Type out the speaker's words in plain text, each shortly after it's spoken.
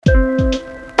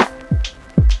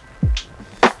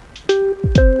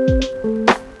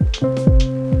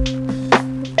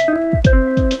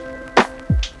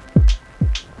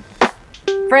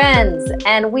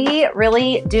And we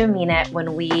really do mean it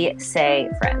when we say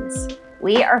friends.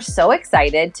 We are so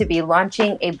excited to be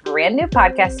launching a brand new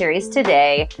podcast series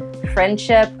today,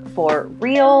 Friendship for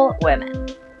Real Women.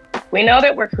 We know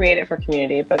that we're created for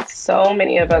community, but so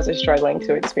many of us are struggling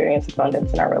to experience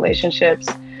abundance in our relationships.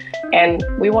 And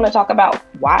we want to talk about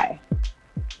why.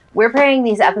 We're praying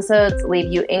these episodes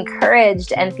leave you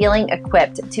encouraged and feeling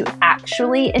equipped to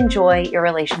actually enjoy your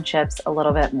relationships a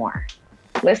little bit more.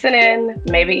 Listen in,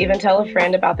 maybe even tell a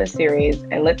friend about this series,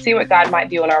 and let's see what God might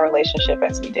do in our relationship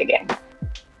as we dig in.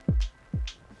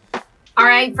 All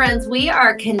right, friends, we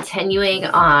are continuing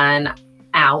on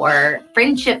our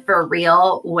Friendship for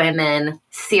Real Women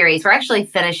series. We're actually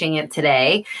finishing it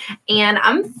today, and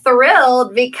I'm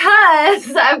thrilled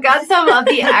because I've got some of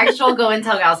the actual Go and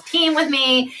Tell Gals team with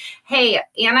me. Hey,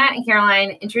 Anna and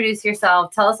Caroline, introduce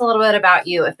yourself. Tell us a little bit about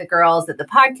you if the girls that the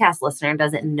podcast listener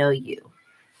doesn't know you.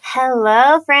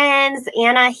 Hello, friends.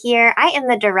 Anna here. I am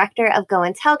the director of Go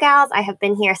and Tell Gals. I have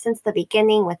been here since the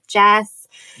beginning with Jess.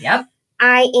 Yep.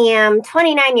 I am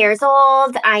 29 years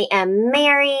old. I am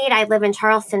married. I live in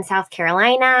Charleston, South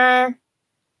Carolina.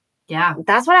 Yeah.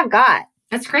 That's what I've got.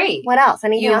 That's great. What else?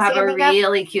 Anything You else have you a can think of?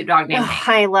 really cute dog named Oh,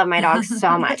 I love my dog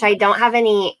so much. I don't have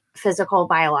any physical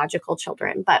biological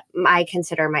children, but I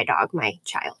consider my dog my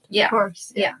child. Yeah. Of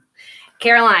course. Yeah.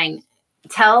 Caroline,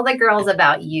 tell the girls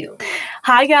about you.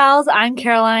 Hi, gals. I'm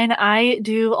Caroline. I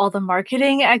do all the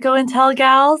marketing at Go and Tell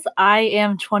Gals. I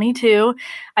am 22.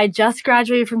 I just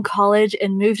graduated from college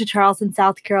and moved to Charleston,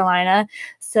 South Carolina.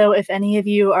 So if any of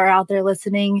you are out there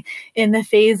listening in the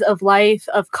phase of life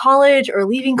of college or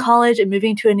leaving college and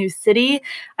moving to a new city,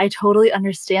 I totally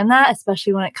understand that,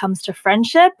 especially when it comes to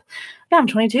friendship. Yeah, I'm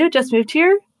 22, just moved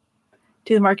here,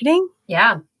 do the marketing.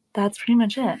 Yeah. That's pretty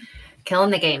much it.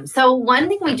 Killing the game. So one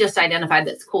thing we just identified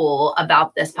that's cool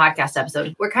about this podcast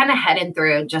episode, we're kind of heading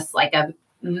through just like a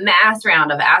mass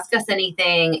round of Ask Us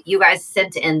Anything. You guys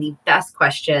sent in the best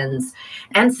questions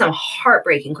and some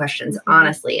heartbreaking questions,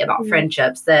 honestly, about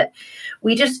friendships that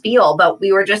we just feel. But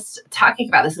we were just talking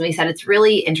about this and we said it's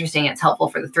really interesting. It's helpful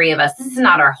for the three of us. This is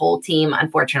not our whole team.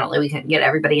 Unfortunately, we couldn't get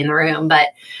everybody in the room, but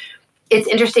it's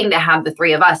interesting to have the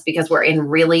three of us because we're in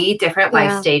really different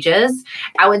life stages.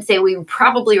 I would say we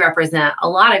probably represent a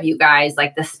lot of you guys,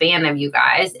 like the span of you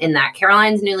guys, in that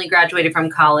Caroline's newly graduated from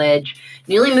college,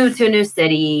 newly moved to a new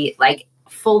city, like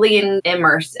fully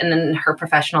immersed in her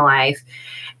professional life.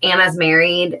 Anna's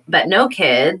married, but no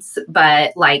kids,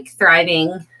 but like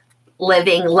thriving,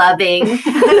 living, loving.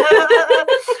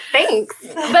 Thanks.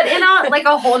 But in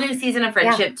a whole new season of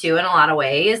friendship too, in a lot of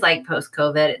ways, like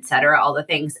post-COVID, et cetera, all the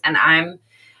things. And I'm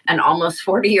an almost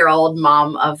 40-year-old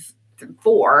mom of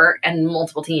 4 and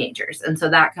multiple teenagers. And so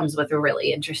that comes with a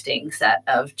really interesting set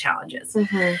of challenges.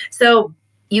 Mm-hmm. So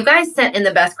you guys sent in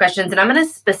the best questions, and I'm going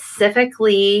to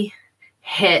specifically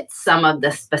hit some of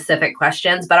the specific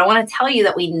questions, but I want to tell you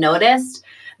that we noticed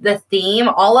the theme,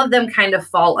 all of them kind of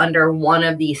fall under one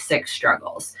of these 6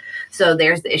 struggles. So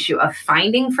there's the issue of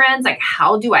finding friends, like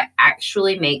how do I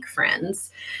actually make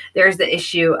friends? There's the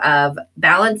issue of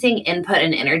balancing input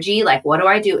and energy, like what do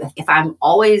I do if I'm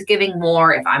always giving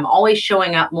more, if I'm always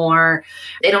showing up more,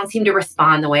 they don't seem to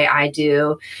respond the way I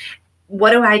do. What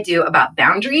do I do about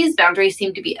boundaries? Boundaries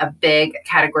seem to be a big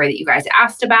category that you guys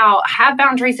asked about. Have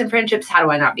boundaries in friendships? How do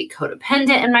I not be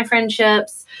codependent in my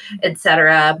friendships,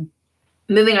 etc.?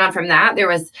 Moving on from that, there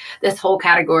was this whole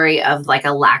category of like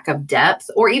a lack of depth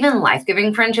or even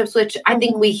life-giving friendships, which I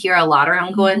think we hear a lot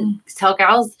around Go and Tell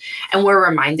Gals. And we're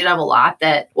reminded of a lot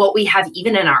that what we have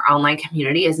even in our online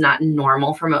community is not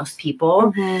normal for most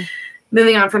people.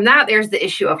 Moving on from that, there's the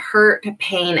issue of hurt,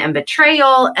 pain, and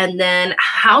betrayal. And then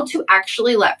how to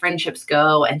actually let friendships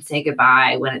go and say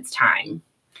goodbye when it's time.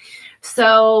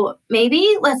 So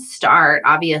maybe let's start,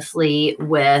 obviously,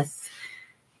 with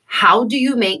how do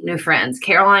you make new friends?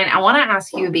 Caroline, I want to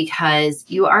ask you because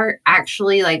you are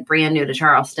actually like brand new to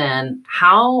Charleston.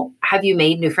 How have you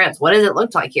made new friends? What does it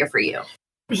look like here for you?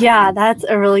 Yeah, that's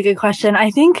a really good question.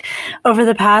 I think over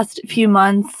the past few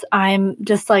months, I'm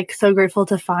just like so grateful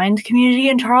to find community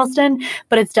in Charleston,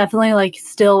 but it's definitely like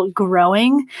still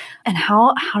growing. And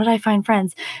how did I find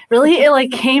friends? Really, it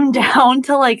like came down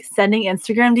to like sending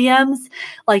Instagram DMs,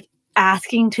 like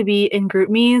asking to be in group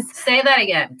me's. Say that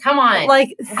again. Come on.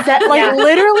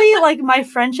 Literally, like my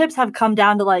friendships have come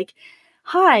down to like,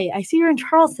 hi, I see you're in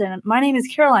Charleston. My name is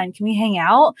Caroline. Can we hang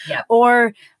out? Yep.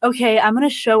 Or, okay, I'm going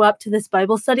to show up to this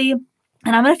Bible study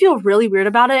and I'm going to feel really weird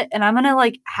about it. And I'm going to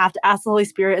like have to ask the Holy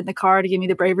Spirit in the car to give me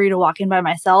the bravery to walk in by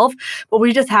myself. But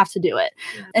we just have to do it.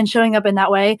 Yeah. And showing up in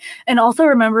that way. And also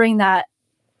remembering that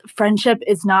friendship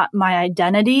is not my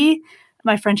identity.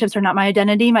 my friendships are not my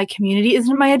identity. My community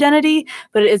isn't my identity,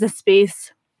 but it is a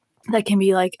space that can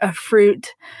be like a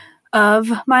fruit of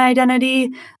my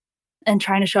identity and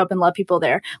trying to show up and love people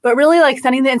there. But really like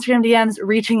sending the Instagram DMs,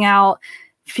 reaching out,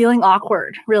 feeling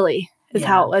awkward really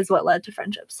is what led to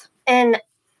friendships. And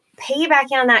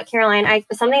piggybacking on that, Caroline,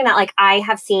 something that like I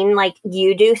have seen like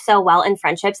you do so well in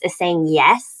friendships is saying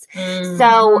yes. Mm-hmm.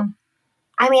 So,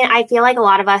 I mean, I feel like a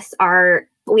lot of us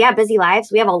we have busy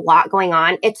lives. We have a lot going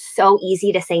on. It's so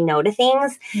easy to say no to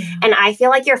things. Mm-hmm. And I feel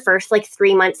like your first like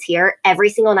 3 months here, every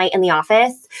single night in the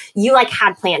office, you like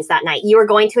had plans that night. You were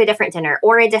going to a different dinner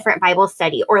or a different Bible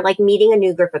study or like meeting a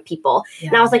new group of people. Yeah.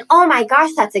 And I was like, oh my gosh,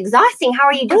 that's exhausting. How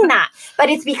are you doing that? But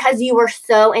it's because you were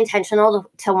so intentional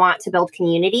to want to build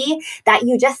community that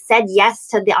you just said yes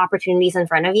to the opportunities in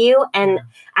front of you. And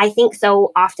I think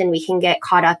so often we can get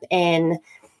caught up in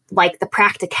like the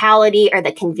practicality or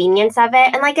the convenience of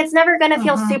it. And like, it's never going to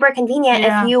feel super convenient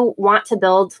if you want to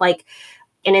build like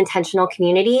an intentional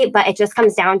community, but it just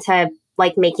comes down to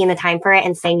like making the time for it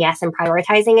and saying yes and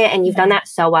prioritizing it. And you've done that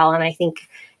so well. And I think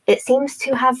it seems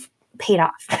to have paid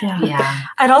off. Yeah.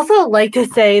 I'd also like to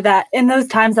say that in those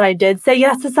times that I did say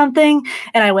yes to something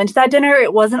and I went to that dinner,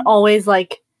 it wasn't always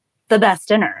like the best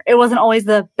dinner. It wasn't always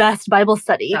the best Bible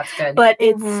study. That's good. But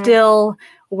it's still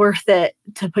worth it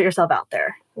to put yourself out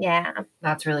there. Yeah.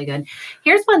 That's really good.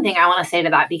 Here's one thing I want to say to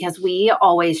that, because we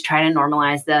always try to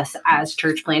normalize this as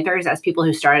church planters, as people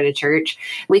who started a church.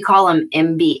 We call them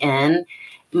MBN,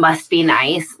 must be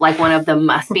nice. Like one of the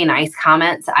must be nice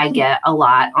comments I get a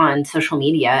lot on social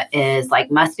media is like,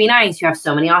 must be nice. You have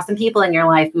so many awesome people in your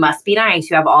life. Must be nice.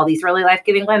 You have all these really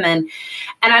life-giving women.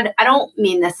 And I don't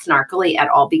mean this snarkily at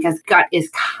all, because God is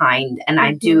kind. And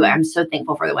I'm so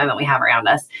thankful for the women we have around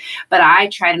us. But I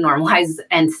try to normalize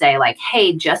and say like,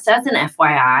 hey, just as an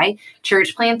FYI,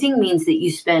 church planting means that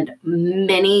you spend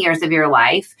many years of your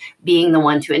life being the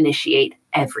one to initiate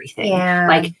everything. Yeah.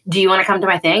 Like, do you want to come to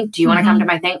my thing? Do you want to come to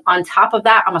my thing? On top of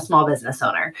that, I'm a small business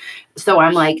owner. So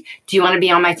I'm like, do you want to be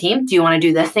on my team? Do you want to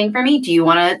do this thing for me? Do you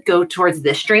want to go towards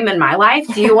this stream in my life?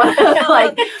 Do you want to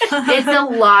like, it's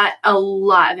a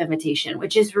lot of invitation,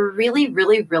 which is really,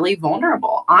 really, really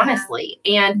vulnerable, honestly.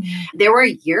 And there were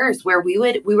years where we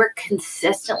were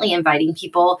consistently inviting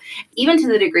people, even to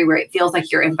the degree where it feels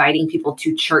like you're inviting people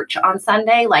to church on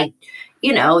Sunday. Like,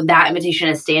 you know, that invitation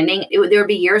is standing. There would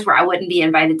be years where I wouldn't be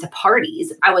invited to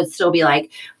parties. I would still be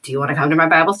like, do you want to come to my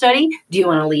Bible study? Do you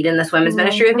want to lead in this women's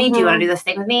ministry with me? Do you want to do this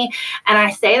thing with me? And I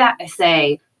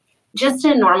say just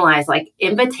to normalize like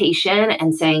invitation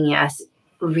and saying yes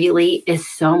really is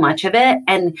so much of it.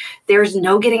 And there's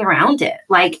no getting around it.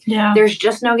 Like there's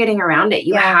just no getting around it.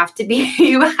 You have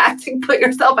to put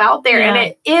yourself out there and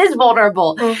it is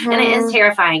vulnerable and it is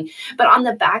terrifying. But on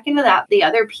the back end of that, the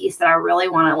other piece that I really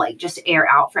want to like just air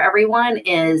out for everyone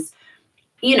is,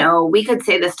 you know, we could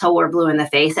say this till we're blue in the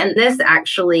face. And this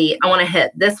actually, I want to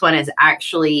hit, this one is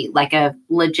actually like a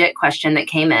legit question that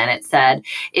came in. It said,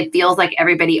 it feels like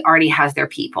everybody already has their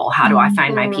people. How do I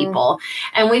find my people?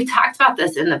 And we've talked about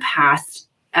this in the past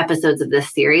episodes of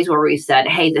this series where we've said,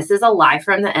 hey, this is a lie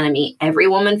from the enemy. Every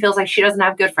woman feels like she doesn't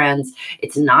have good friends.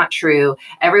 It's not true.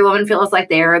 Every woman feels like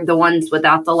they're the ones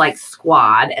without the like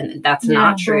squad. And that's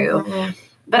not true.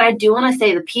 But I do want to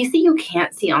say the piece that you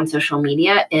can't see on social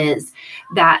media is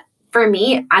that for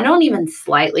me, I don't even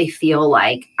slightly feel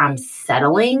like I'm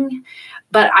settling,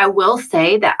 but I will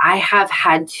say that I have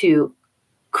had to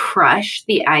crush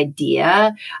the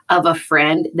idea of a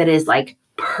friend that is like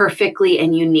perfectly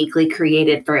and uniquely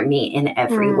created for me in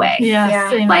every way.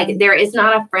 Like there is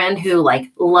not a friend who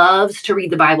like loves to read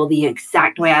the Bible the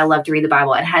exact way I love to read the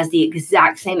Bible and has the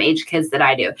exact same age kids that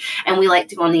I do. And we like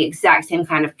to go on the exact same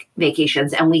kind of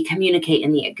vacations and we communicate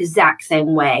in the exact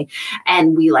same way.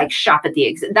 And we like shop at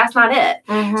that's not it.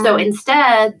 So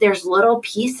instead there's little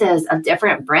pieces of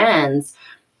different friends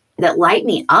that light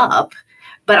me up.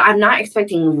 But I'm not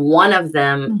expecting one of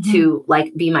them to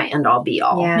like be my end all be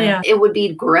all. It would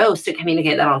be gross to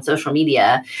communicate that on social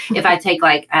media. If I take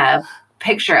like a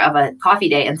picture of a coffee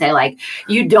date and say like,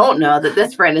 you don't know that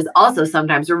this friend is also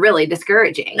sometimes really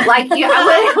discouraging. Like we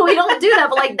don't do that,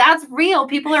 but like that's real.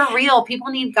 People are real.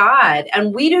 People need God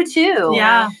and we do too.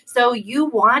 So you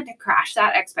want to crash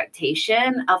that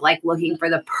expectation of like looking for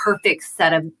the perfect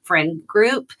set of friend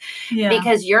group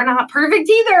because you're not perfect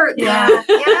either.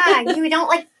 You don't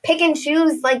like pick and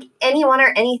choose like anyone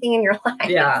or anything in your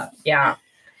life.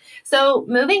 So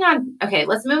moving on. Okay,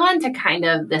 let's move on to kind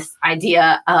of this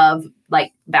idea of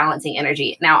like balancing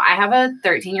energy. Now, I have a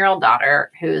 13-year-old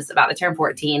daughter who's about to turn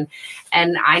 14.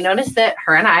 And I noticed that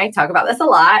her and I talk about this a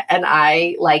lot. And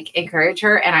I like encourage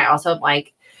her. And I also am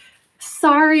like,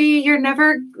 sorry, you're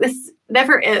never,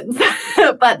 never ends.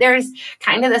 But there's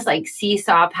kind of this like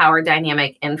seesaw power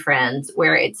dynamic in friends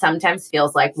where it sometimes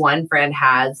feels like one friend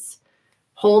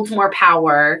holds more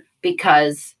power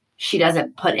because she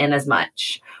doesn't put in as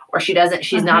much, or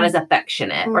she's not as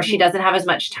affectionate, or she doesn't have as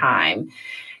much time.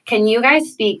 Can you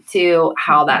guys speak to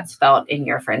how that's felt in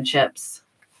your friendships?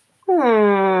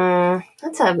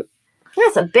 That's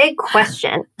a big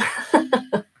question.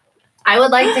 I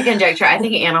would like to conjecture. I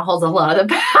think Anna holds a lot of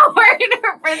power in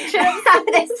her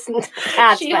friendships.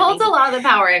 She holds a lot of the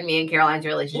power in me and Caroline's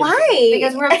relationship. Why?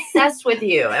 Because we're obsessed with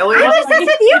you. And I'm obsessed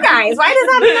with you guys. Why does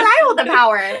that mean that I hold the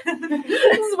power?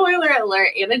 Spoiler alert.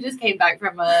 Anna just came back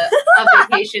from a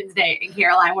vacation day, and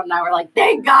Caroline and I were like,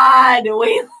 thank God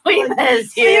we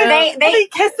miss you. They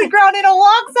kissed the ground in a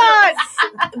long socks.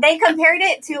 They compared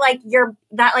it to like your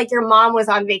mom was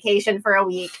on vacation for a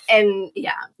week, and you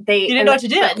didn't know what to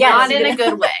do. But not in a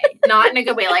good way. Not in a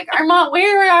good way. Like, our mom,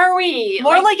 where are we?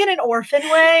 More like in an orphan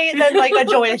way than like a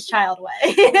joyous child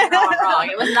way. Not wrong.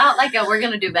 It was not like we're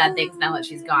going to do bad things now that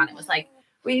she's gone. It was like,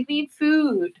 we need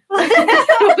food. We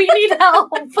need help.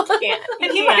 I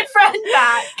need my friend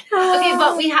back. Okay,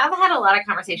 but we have had a lot of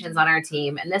conversations on our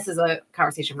team, and this is a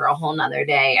conversation for a whole nother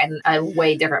day and a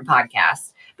way different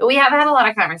podcast. But we have had a lot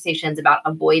of conversations about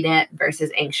avoidant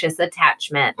versus anxious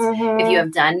attachment. If you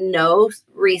have done no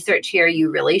research here,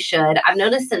 you really should. I've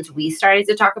noticed since we started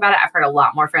to talk about it, I've heard a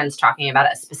lot more friends talking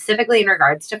about it, specifically in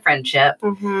regards to friendship.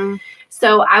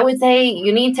 So I would say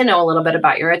you need to know a little bit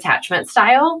about your attachment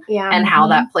style and how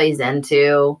that plays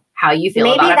into how you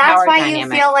feel about a power dynamic.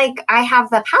 Maybe that's why you feel like I have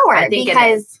the power. I think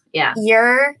because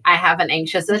I have an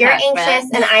anxious attachment. You're anxious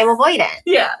and I'm avoidant.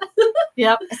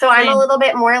 Yep. So I'm a little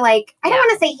bit more like, I don't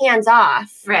want to say hands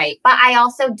off. Right. But I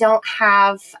also don't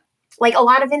have like a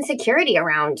lot of insecurity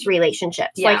around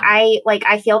relationships. Yeah.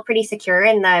 I feel pretty secure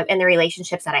in the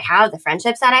relationships that I have, the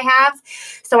friendships that I have.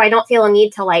 So I don't feel a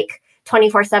need to like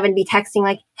 24/7 be texting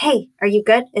like, hey, are you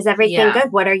good? Is everything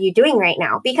good? What are you doing right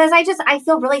now? Because I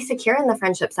feel really secure in the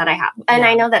friendships that I have. And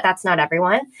I know that that's not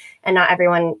everyone, and not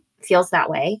everyone feels that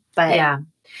way, but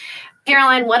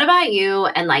Caroline, what about you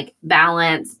and like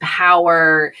balance,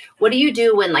 power? What do you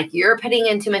do when like you're putting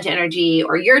in too much energy,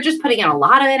 or you're just putting in a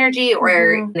lot of energy,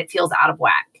 or it feels out of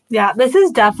whack? Yeah, this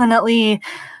is definitely,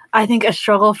 I think, a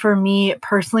struggle for me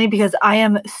personally, because I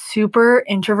am super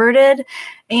introverted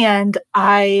and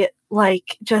I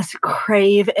like just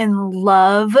crave and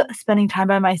love spending time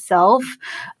by myself.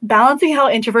 Balancing how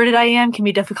introverted I am can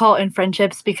be difficult in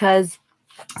friendships because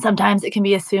sometimes it can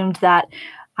be assumed that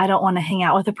I don't want to hang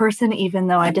out with a person even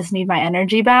though I just need my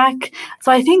energy back.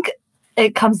 So I think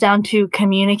it comes down to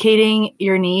communicating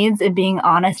your needs and being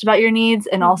honest about your needs,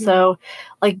 and also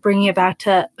like bringing it back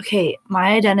to, okay,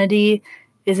 my identity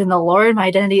is in the Lord. My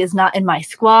identity is not in my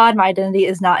squad. My identity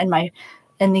is not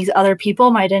in these other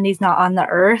people. My identity is not on the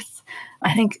earth.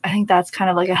 I think that's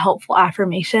kind of like a helpful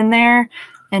affirmation there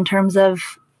in terms of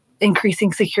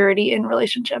increasing security in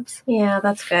relationships. Yeah,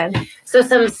 that's good. So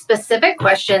some specific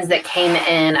questions that came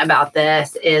in about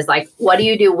this is like, what do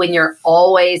you do when you're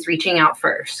always reaching out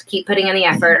first? Keep putting in the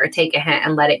effort, or take a hint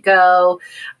and let it go?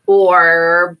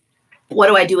 Or what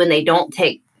do I do when they don't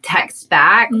take text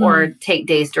back or take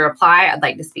days to reply? I'd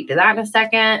like to speak to that in a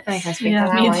second. I can speak to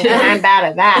that me one. too. I'm bad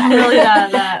at that. I'm really bad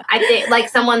at that. I think, like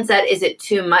someone said, is it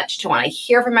too much to want to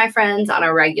hear from my friends on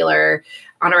a regular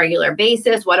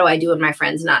basis? What do I do when my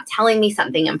friend's not telling me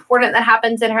something important that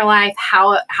happens in her life?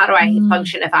 How do I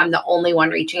function if I'm the only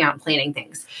one reaching out and planning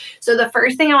things? So the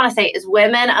first thing I want to say is,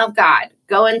 women of God,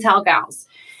 go and tell gals,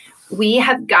 we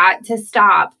have got to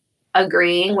stop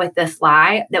agreeing with this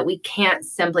lie that we can't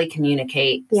simply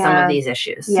communicate some of these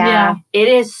issues. Yeah. It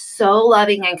is so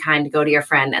loving and kind to go to your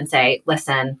friend and say,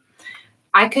 listen,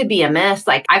 I could be amiss.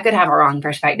 Like, I could have a wrong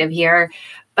perspective here,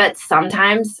 but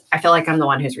sometimes I feel like I'm the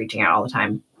one who's reaching out all the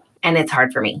time, and it's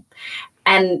hard for me.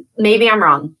 And maybe I'm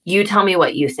wrong. You tell me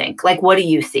what you think. Like, what do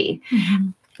you see?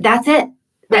 That's it.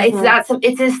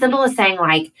 It's as simple as saying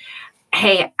like,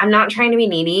 hey, I'm not trying to be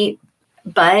needy,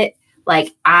 but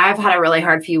like, I've had a really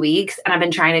hard few weeks and I've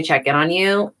been trying to check in on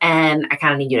you, and I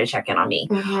kind of need you to check in on me.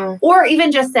 Or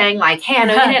even just saying like, hey, I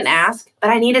know you didn't ask,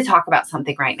 but I need to talk about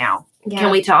something right now.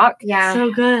 Can we talk? Yeah.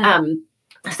 So good.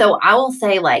 So I will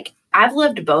say, like, I've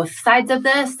lived both sides of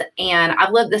this, and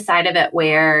I've lived the side of it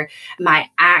where my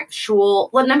actual,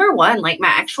 number one, like my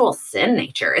actual sin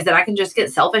nature is that I can just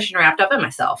get selfish and wrapped up in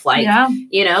myself. Like,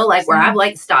 you know, like where I've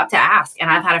like stopped to ask,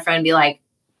 and I've had a friend be like,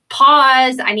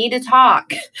 pause, I need to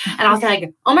talk. And I was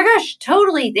like, oh my gosh,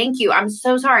 totally. Thank you. I'm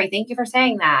so sorry. Thank you for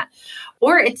saying that.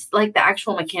 or it's like the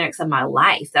actual mechanics of my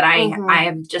life that I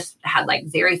have just had like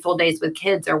very full days with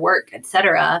kids or work,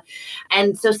 etc.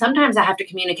 And so sometimes I have to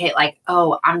communicate like,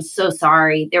 oh, I'm so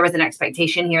sorry. There was an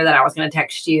expectation here that I was going to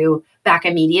text you back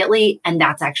immediately. And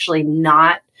that's actually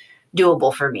not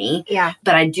doable for me. Yeah.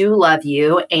 But I do love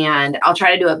you and I'll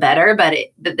try to do it better, but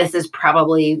this is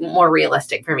probably more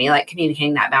realistic for me, like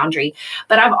communicating that boundary.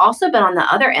 But I've also been on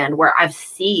the other end where I've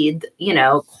seethed,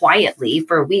 quietly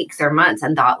for weeks or months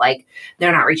and thought like,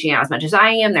 they're not reaching out as much as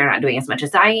I am. They're not doing as much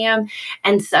as I am.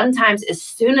 And sometimes as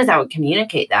soon as I would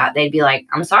communicate that, they'd be like,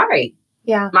 I'm sorry.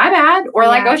 Yeah. My bad. Or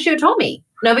like, oh, she told me.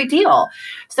 No big deal.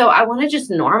 So I want to just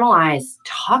normalize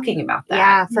talking about that.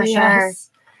 Yeah, for sure.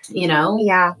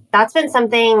 Yeah, that's been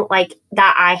something like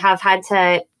that I have had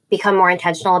to become more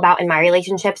intentional about in my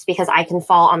relationships because I can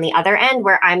fall on the other end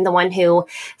where I'm the one who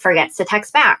forgets to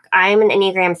text back. I'm an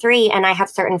Enneagram 3 and I have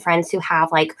certain friends who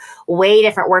have like way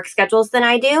different work schedules than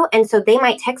I do. And so they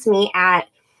might text me at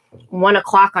 1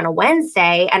 o'clock on a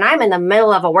Wednesday and I'm in the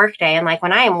middle of a work day. And like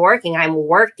when I am working, I'm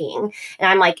working and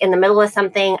I'm like in the middle of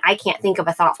something. I can't think of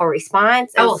a thoughtful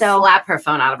response. And so slap her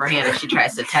phone out of her hand if she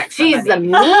tries to text She's the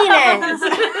meanest.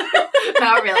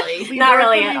 Not really. Not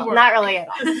really at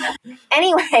all.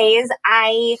 Anyways,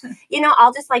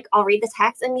 I'll read the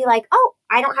text and be like, oh,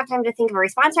 I don't have time to think of a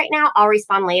response right now. I'll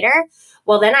respond later.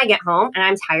 Well, then I get home and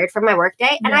I'm tired from my work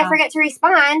day and I forget to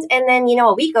respond. And then,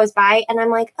 a week goes by and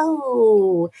I'm like,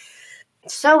 oh,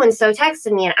 so-and-so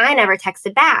texted me and I never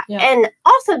texted back. Yeah. And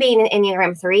also being an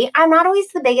Enneagram 3, I'm not always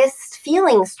the biggest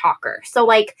feelings talker. So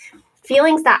like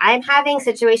feelings that I'm having,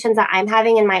 situations that I'm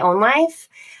having in my own life,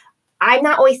 I'm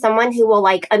not always someone who will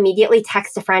like immediately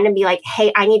text a friend and be like,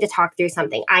 hey, I need to talk through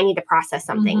something. I need to process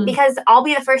something. Because I'll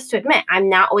be the first to admit I'm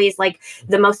not always like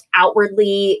the most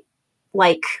outwardly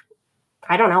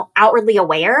outwardly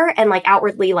aware and like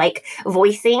outwardly like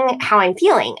voicing how I'm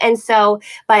feeling. And so,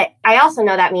 but I also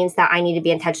know that means that I need to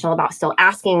be intentional about still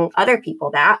asking other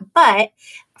people that. But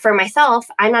for myself,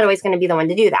 I'm not always going to be the one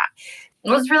to do that.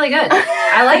 Well, it's really good.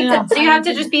 I like that. So you have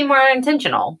to just be more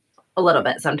intentional a little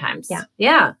bit sometimes. Yeah.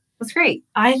 Yeah. That's great.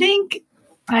 I think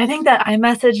that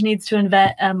iMessage needs to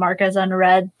invent a mark as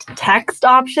unread text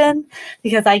option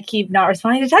because I keep not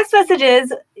responding to text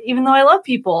messages even though I love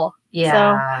people. Yeah.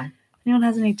 So anyone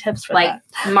has any tips for that?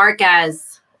 Like mark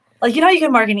as... Like, you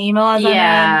can mark an email as unread,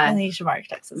 and then you should mark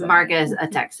text as unread. Mark as a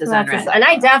text as unread. And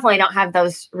I definitely don't have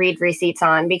those read receipts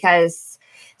on because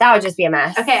that would just be a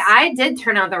mess. Okay, I did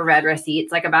turn on the read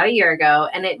receipts like about a year ago,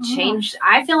 and it changed.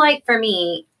 I feel like for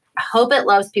me... Hope it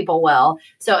loves people well.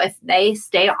 So if they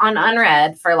stay on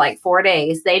unread for like 4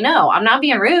 days, they know I'm not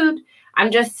being rude. I'm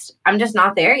just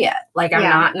not there yet. Like I'm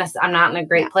not in a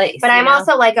great place. But I'm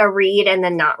also like a read and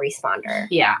then not responder.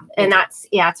 Yeah. And that's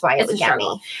why it would get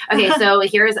me. Okay. So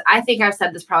I think I've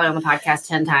said this probably on the podcast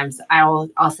 10 times.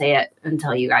 I'll say it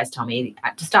until you guys tell me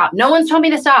to stop. No one's told me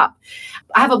to stop.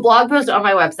 I have a blog post on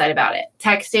my website about it.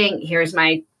 Texting. Here's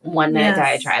my 1 minute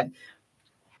diatribe.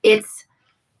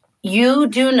 You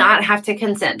do not have to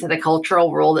consent to the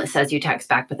cultural rule that says you text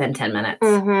back within 10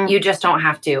 minutes. You just don't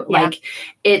have to.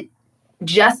 Yeah.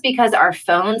 Just because our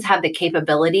phones have the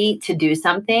capability to do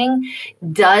something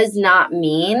does not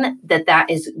mean that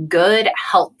is good,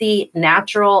 healthy,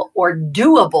 natural, or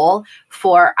doable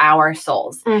for our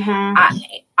souls.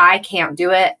 I can't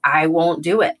do it. I won't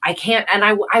do it. I can't. And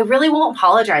I really won't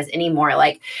apologize anymore.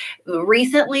 Like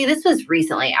this was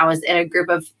recently, I was in a group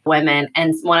of women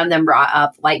and one of them brought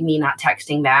up like me not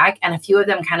texting back. And a few of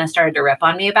them kind of started to rip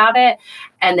on me about it.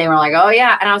 And they were like, oh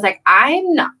yeah. And I was like, I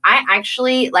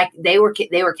actually like, they were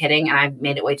kidding and I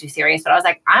made it way too serious, but I was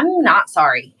like, I'm not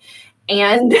sorry.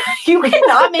 And you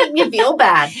cannot make me feel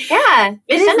bad. Yeah.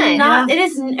 It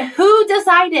is who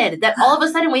decided that all of a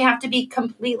sudden we have to be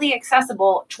completely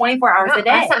accessible 24 hours a day?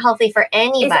 That's not healthy for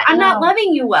anybody. I'm not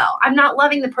loving you well. I'm not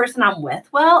loving the person I'm with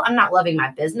well. I'm not loving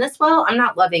my business well. I'm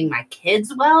not loving my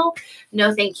kids well.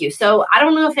 No, thank you. So I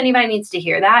don't know if anybody needs to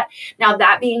hear that. Now,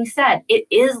 that being said, it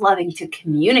is loving to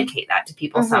communicate that to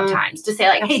people sometimes. To say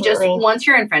like, hey, just once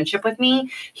you're in friendship with me,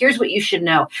 here's what you should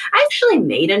know. I actually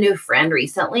made a new friend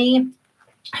recently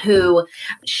who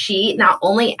she not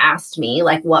only asked me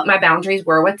like what my boundaries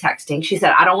were with texting. She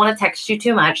said, I don't want to text you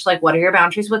too much. Like, what are your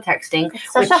boundaries with texting?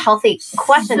 It's such a healthy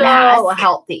question to ask. So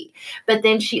healthy. But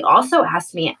then she also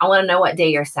asked me, I want to know what day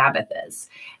your Sabbath is.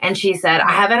 And she said,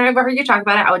 I haven't ever heard you talk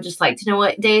about it. I would just like to know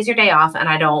what day is your day off. And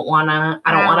I don't want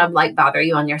to like bother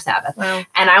you on your Sabbath. Wow.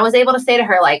 And I was able to say to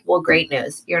her like, well, great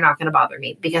news. You're not going to bother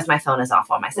me because my phone is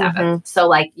off on my Sabbath. So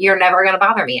like, you're never going to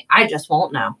bother me. I just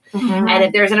won't know. And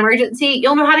if there's an emergency,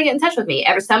 you'll know how to get in touch with me.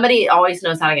 Somebody always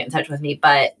knows how to get in touch with me.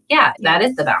 But yeah, that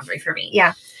is the boundary for me.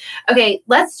 Yeah. Okay.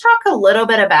 Let's talk a little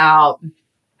bit about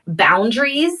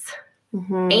boundaries.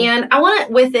 And I want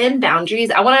to, within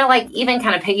boundaries, I want to like even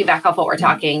kind of piggyback off what we're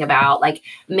talking about, like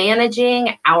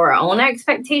managing our own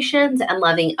expectations and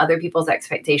loving other people's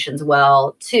expectations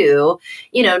well too,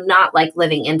 you know, not like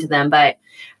living into them. But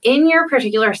in your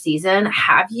particular season,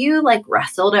 have you like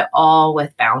wrestled at all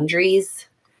with boundaries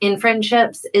in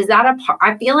friendships? Is that a part?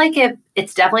 I feel like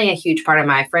it's definitely a huge part of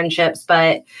my friendships,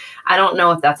 but I don't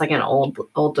know if that's like an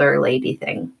older lady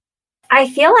thing. I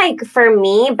feel like for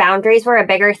me, boundaries were a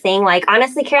bigger thing. Like,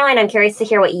 honestly, Caroline, I'm curious to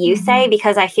hear what you say,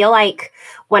 because I feel like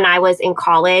when I was in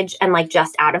college and like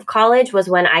just out of college was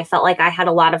when I felt like I had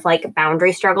a lot of like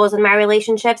boundary struggles in my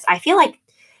relationships. I feel like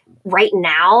right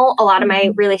now, a lot of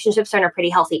my relationships are in a pretty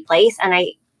healthy place. And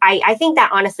I think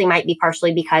that honestly might be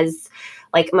partially because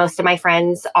like most of my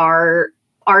friends are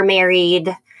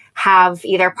married, have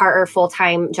either part or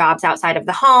full-time jobs outside of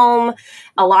the home.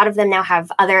 A lot of them now have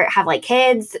like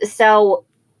kids. So,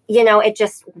 you know,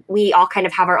 we all kind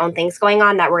of have our own things going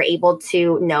on that we're able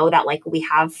to know that like we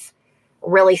have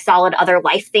really solid other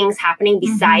life things happening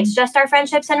besides just our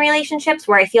friendships and relationships,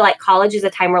 where I feel like college is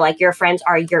a time where like your friends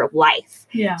are your life.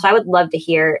 Yeah. So I would love to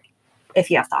hear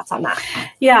if you have thoughts on that.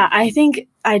 Yeah, I think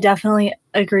I definitely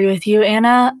agree with you,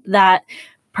 Anna, that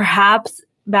perhaps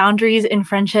boundaries in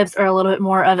friendships are a little bit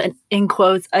more of an, in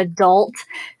quotes, adult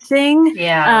thing.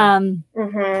 Yeah.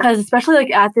 Because especially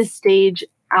like at this stage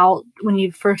out when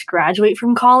you first graduate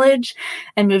from college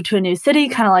and move to a new city,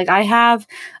 kind of like I have,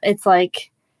 it's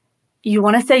like you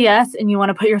want to say yes and you want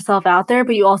to put yourself out there,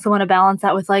 but you also want to balance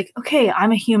that with like, okay,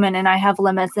 I'm a human and I have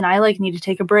limits and I like need to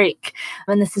take a break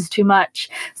and this is too much.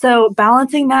 So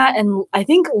balancing that, and I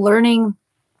think learning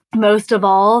most of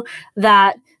all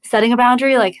that setting a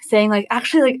boundary, like saying like,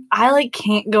 actually, like I like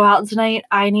can't go out tonight.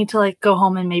 I need to like go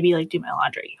home and maybe like do my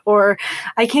laundry, or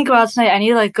I can't go out tonight. I need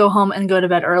to like go home and go to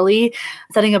bed early.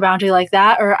 Setting a boundary like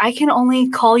that, or I can only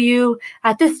call you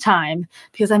at this time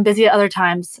because I'm busy at other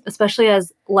times, especially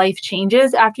as life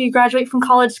changes after you graduate from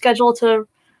college schedule to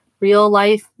real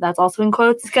life. That's also in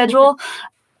quotes schedule.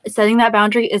 Setting that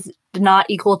boundary is not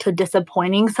equal to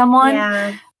disappointing someone.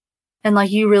 Yeah. And like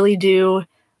you really do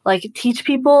like teach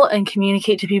people and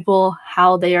communicate to people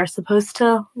how they are supposed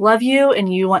to love you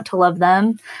and you want to love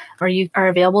them, or you are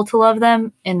available to love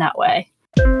them in that way.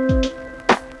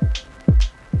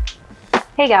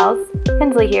 Hey gals,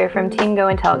 Kinsley here from Team Go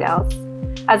and Tell Gals.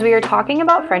 As we are talking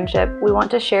about friendship, we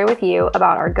want to share with you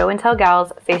about our Go and Tell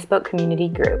Gals Facebook community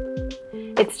group.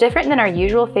 It's different than our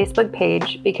usual Facebook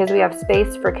page because we have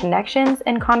space for connections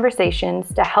and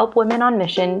conversations to help women on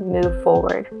mission move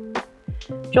forward.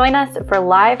 Join us for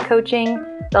live coaching,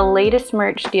 the latest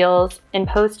merch deals, and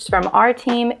posts from our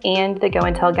team and the Go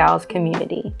and Tell Gals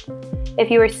community. If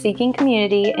you are seeking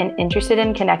community and interested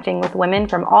in connecting with women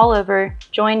from all over,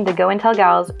 join the Go and Tell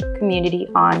Gals community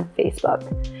on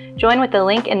Facebook. Join with the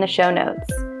link in the show notes.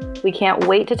 We can't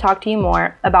wait to talk to you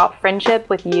more about friendship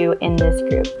with you in this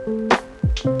group.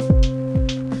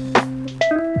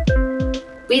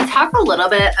 We talk a little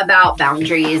bit about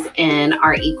boundaries in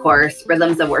our e-course,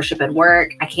 Rhythms of Worship and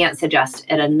Work. I can't suggest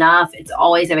it enough. It's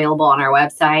always available on our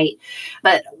website.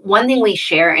 But one thing we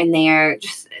share in there,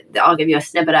 just I'll give you a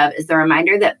snippet of, is the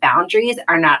reminder that boundaries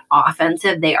are not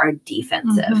offensive, they are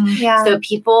defensive. Yeah. So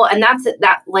people, and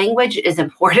that language is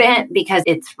important because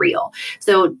it's real.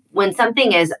 So when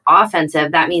something is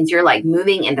offensive, that means you're like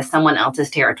moving into someone else's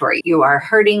territory. You are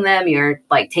hurting them. You're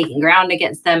like taking ground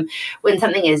against them. When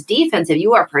something is defensive,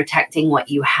 you are protecting what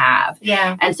you have.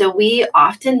 Yeah. And so we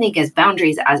often think as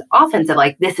boundaries as offensive,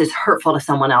 like this is hurtful to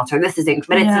someone else, or this is,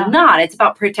 but it's not. It's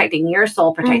about protecting your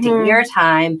soul, protecting your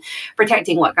time,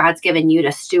 protecting what God's given you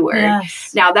to steward.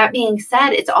 Yes. Now, that being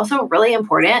said, it's also really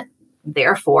important,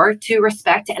 therefore, to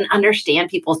respect and understand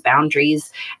people's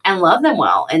boundaries and love them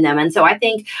well in them. And so I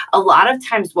think a lot of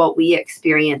times what we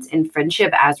experience in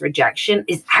friendship as rejection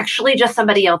is actually just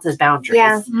somebody else's boundaries.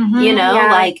 Yeah. You know,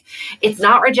 like it's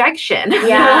not rejection.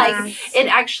 Yeah. Like it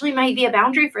actually might be a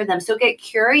boundary for them. So get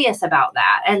curious about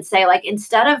that and say, like,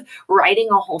 instead of writing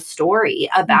a whole story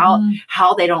about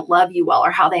how they don't love you well, or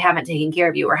how they haven't taken care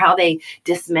of you, or how they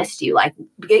dismissed you, like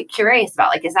get curious about,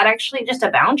 like, is that actually just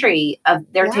a boundary of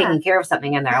they're taking care of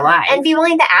something in their life, and be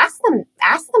willing to ask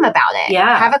them about it.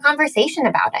 Yeah. Have a conversation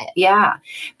about it. Yeah.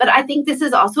 But I think this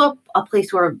is also a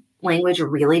place where language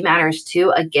really matters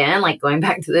too. Again, like going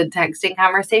back to the texting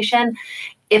conversation,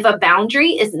 if a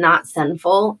boundary is not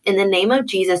sinful, in the name of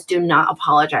Jesus, do not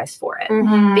apologize for it,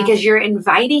 because you're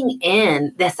inviting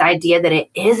in this idea that it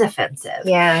is offensive.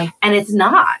 Yeah. And it's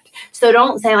not. So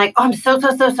don't say like, oh, I'm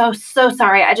so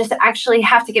sorry. I just actually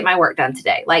have to get my work done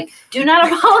today. Like, do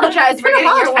not apologize for getting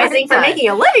your work done. For making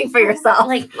a living for yourself.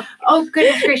 Like, oh,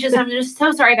 goodness gracious, I'm just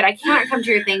so sorry, but I cannot come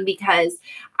to your thing because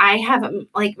I have,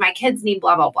 like, my kids need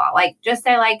blah, blah, blah. Like, just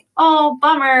say like, oh,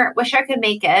 bummer, wish I could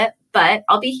make it, but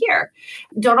I'll be here.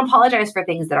 Don't apologize for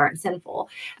things that aren't sinful.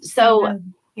 So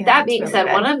that being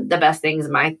said, one of the best things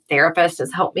my therapist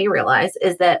has helped me realize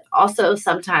is that also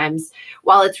sometimes,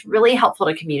 while it's really helpful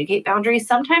to communicate boundaries,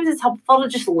 sometimes it's helpful to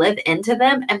just live into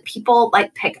them and people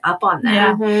like pick up on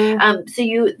them. So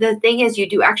the thing is, you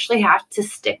do actually have to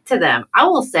stick to them. I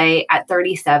will say at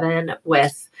 37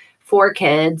 with 4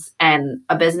 kids and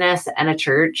a business and a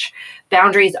church,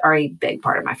 boundaries are a big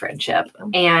part of my friendship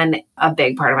and a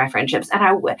big part of my friendships. And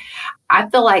I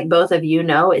feel like both of you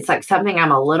know, it's like something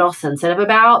I'm a little sensitive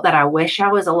about that I wish I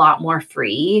was a lot more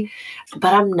free,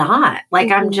 but I'm not. Like,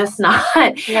 I'm just not.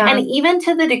 And even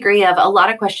to the degree of a lot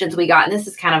of questions we got, and this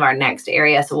is kind of our next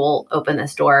area, so we'll open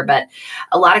this door, but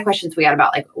a lot of questions we got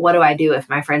about like, what do I do if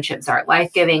my friendships aren't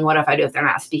life-giving? What if I do if they're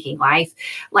not speaking life?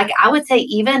 Like, I would say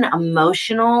even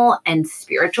emotional and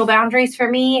spiritual boundaries for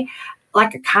me,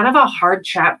 like kind of a hard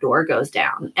trap door goes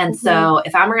down. And so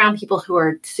if I'm around people who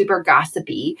are super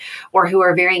gossipy or who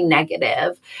are very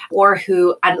negative or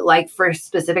who I'd like for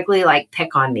specifically like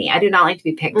pick on me. I do not like to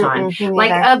be picked on.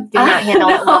 Like do not handle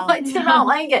it well. I do not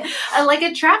like it. Like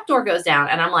a trap door goes down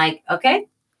and I'm like, okay,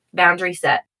 boundary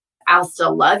set. I'll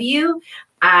still love you.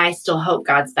 I still hope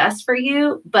God's best for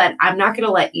you, but I'm not going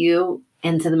to let you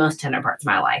into the most tender parts of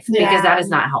my life because that is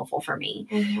not helpful for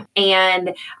me.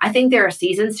 And I think there are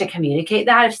seasons to communicate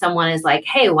that. If someone is like,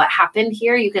 hey, what happened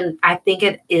here? I think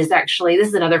it is actually, this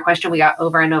is another question we got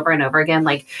over and over and over again.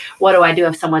 Like, what do I do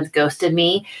if someone's ghosted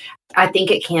me? I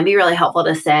think it can be really helpful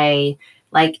to say,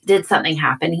 like, did something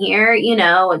happen here? You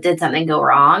know, did something go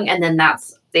wrong? And then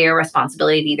that's their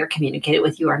responsibility to either communicate it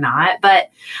with you or not. But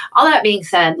all that being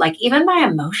said, like even my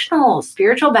emotional,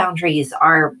 spiritual boundaries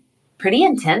are pretty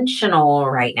intentional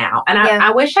right now. And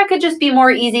I wish I could just be more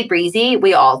easy breezy.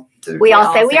 We all say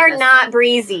we are not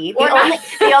breezy.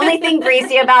 The only thing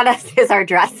breezy about us is our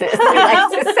dresses. We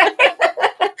like to say.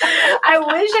 I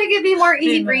wish I could be more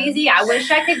easy breezy. I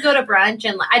wish I could go to brunch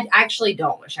and I actually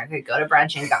don't wish I could go to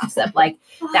brunch and gossip. Like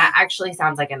that actually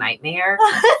sounds like a nightmare.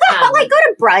 Like go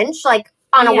to brunch, like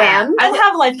on a whim. I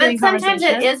have like, but sometimes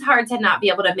it is hard to not be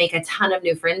able to make a ton of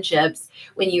new friendships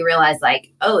when you realize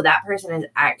like, oh, that person is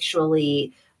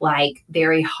actually like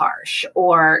very harsh,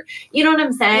 or you know what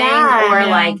I'm saying?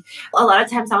 Like a lot of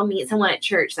times I'll meet someone at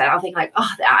church that I'll think like, oh,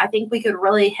 I think we could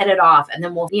really hit it off. And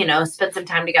then we'll, spend some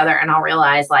time together and I'll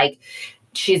realize like,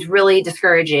 she's really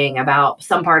discouraging about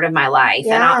some part of my life.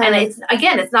 And it's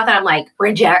not that I'm like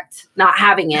reject not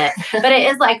having it, but it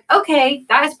is like, okay,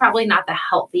 that is probably not the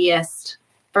healthiest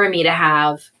for me to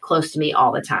have close to me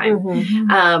all the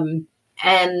time.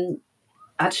 And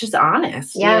that's just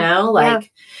honest,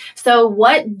 so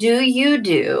what do you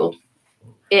do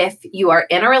if you are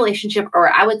in a relationship,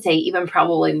 or I would say even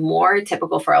probably more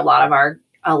typical for a lot of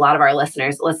our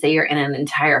listeners, let's say you're in an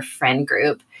entire friend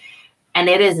group and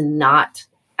it is not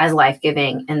as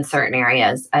life-giving in certain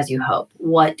areas as you hope.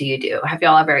 What do you do? Have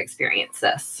y'all ever experienced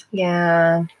this?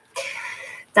 Yeah,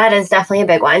 that is definitely a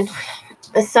big one.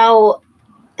 So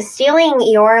stealing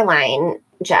your line,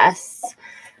 Jess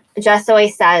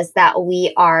always says that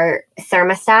we are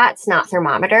thermostats, not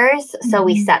thermometers. So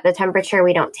we set the temperature,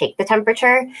 we don't take the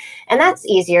temperature. And that's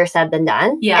easier said than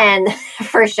done. Yeah. And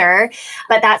for sure.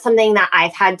 But that's something that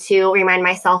I've had to remind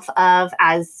myself of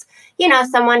as,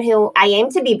 someone who I aim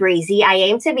to be breezy. I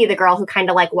aim to be the girl who kind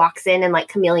of like walks in and like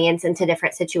chameleons into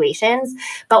different situations.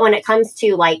 But when it comes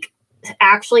to like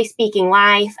actually speaking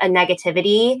life and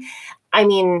negativity, I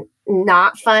mean,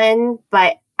 not fun,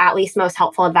 but at least most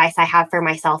helpful advice I have for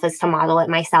myself is to model it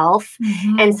myself.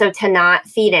 And so to not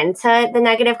feed into the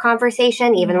negative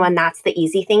conversation, even when that's the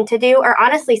easy thing to do, or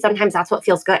honestly, sometimes that's what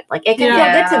feels good. Like it can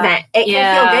feel good to vent. It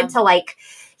can feel good to like,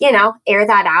 air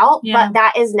that out, but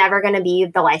that is never going to be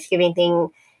the life-giving thing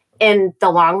in the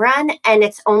long run. And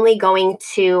it's only going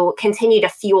to continue to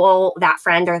fuel that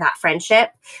friend or that friendship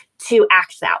to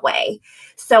act that way.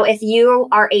 So if you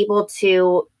are able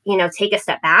to, take a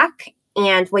step back,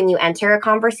 and when you enter a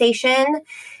conversation,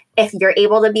 if you're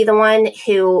able to be the one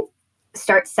who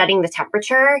starts setting the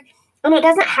temperature, and it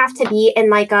doesn't have to be in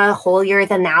like a holier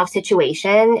than thou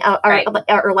situation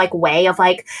or like way of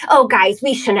like, oh guys,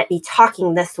 we shouldn't be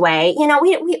talking this way.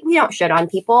 We don't shit on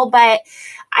people, but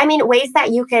I mean, ways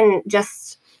that you can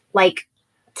just like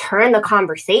turn the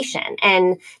conversation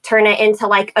and turn it into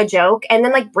like a joke, and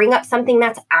then like bring up something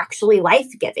that's actually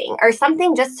life-giving or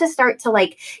something, just to start to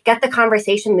like get the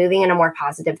conversation moving in a more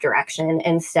positive direction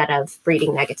instead of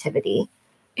breeding negativity.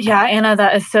 Yeah, Anna,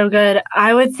 that is so good.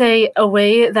 I would say a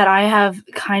way that I have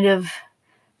kind of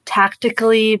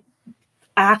tactically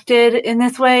acted in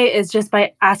this way is just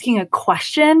by asking a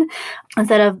question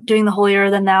instead of doing the holier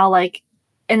than thou. Like,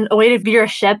 and a way to veer a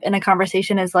ship in a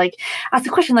conversation is like, ask a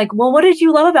question like, well, what did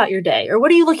you love about your day? Or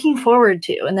what are you looking forward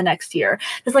to in the next year?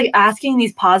 Just like asking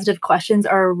these positive questions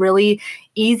are a really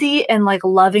easy and like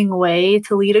loving way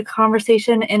to lead a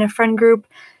conversation in a friend group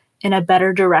in a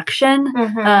better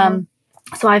direction.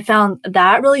 So I found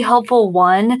that really helpful,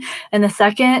 one. And the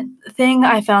second thing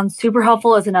I found super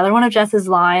helpful is another one of Jess's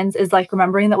lines is like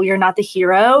remembering that we are not the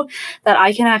hero, that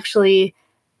I can actually,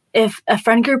 if a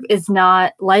friend group is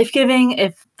not life-giving,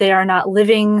 if they are not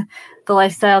living the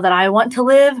lifestyle that I want to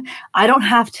live, I don't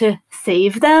have to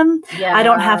save them. Yeah. I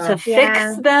don't have to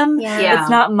fix them. Yeah. It's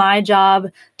not my job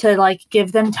to like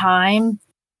give them time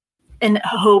in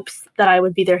hopes that I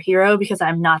would be their hero, because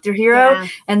I'm not their hero. Yeah.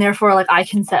 And therefore, like, I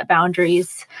can set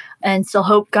boundaries and still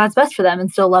hope God's best for them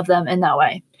and still love them in that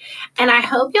way. And I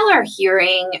hope y'all are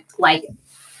hearing like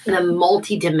the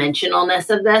multidimensionalness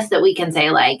of this, that we can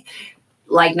say like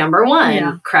number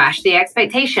one, crash the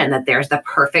expectation that there's the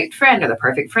perfect friend or the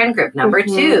perfect friend group. Number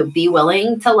two, be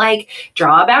willing to like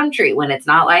draw a boundary when it's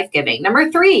not life-giving. Number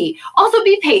three, also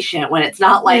be patient when it's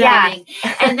not life-giving.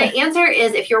 And the answer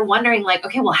is, if you're wondering like,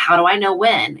 okay, well, how do I know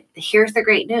when? Here's the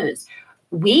great news.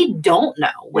 We don't know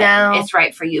when it's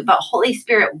right for you, but Holy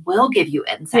Spirit will give you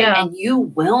insight and you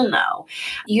will know.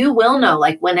 You will know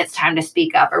like when it's time to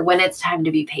speak up or when it's time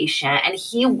to be patient. And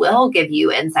he will give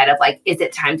you insight of like, is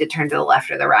it time to turn to the left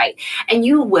or the right? And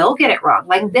you will get it wrong.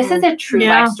 Like this is a true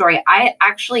life story. I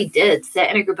actually did sit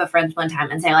in a group of friends one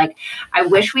time and say like, I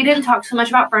wish we didn't talk so much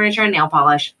about furniture and nail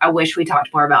polish. I wish we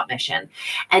talked more about mission.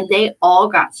 And they all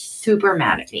got super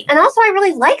mad at me. And also, I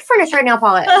really like furniture and nail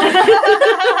polish.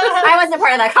 I wasn't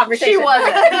part of that conversation. She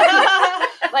wasn't.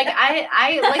 Like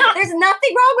I like. There's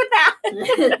nothing wrong with that.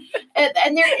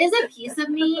 And there is a piece of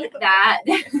me that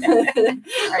it's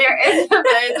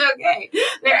okay.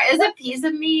 There is a piece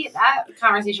of me that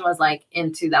conversation was like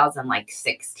in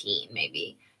 2016,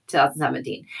 maybe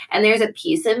 2017. And there's a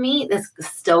piece of me that's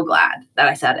still glad that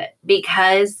I said it,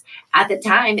 because at the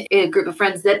time, a group of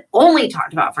friends that only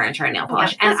talked about furniture and nail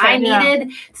polish, and I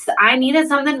needed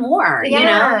something more, you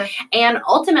know. And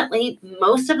ultimately,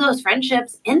 most of those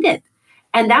friendships ended,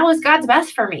 and that was God's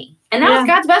best for me. And that was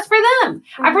God's best for them.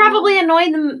 I probably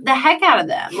annoyed them the heck out of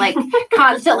them, like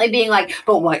constantly being like,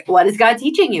 but what is God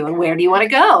teaching you? And where do you want to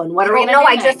go? And what are we going to do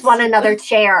I just want another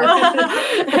chair.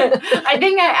 I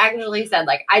think I actually said,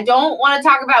 like, I don't want to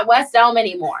talk about West Elm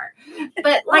anymore.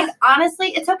 But, like, honestly,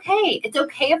 it's okay. It's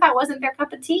okay if I wasn't their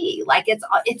cup of tea. Like,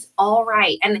 it's all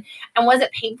right. And was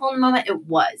it painful in the moment? It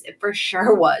was. It for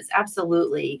sure was.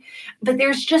 Absolutely. But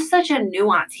there's just such a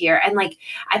nuance here. And, like,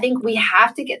 I think we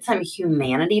have to get some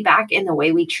humanity back in the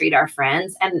way we treat our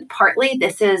friends. And partly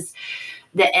this is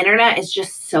the internet is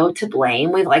just so to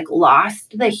blame. We've like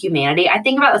lost the humanity. I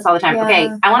think about this all the time. Okay,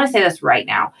 I want to say this right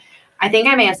now. I think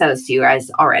I may have said this to you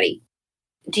guys already.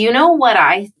 Do you know what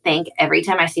I think every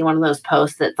time I see one of those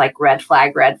posts that's like red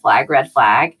flag, red flag, red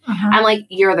flag? I'm like,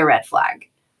 you're the red flag.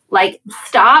 Like,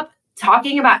 stop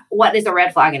talking about what is a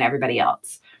red flag in everybody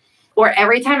else. Or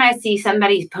every time I see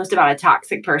somebody post about a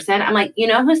toxic person, I'm like, you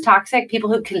know who's toxic?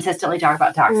 People who consistently talk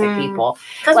about toxic people.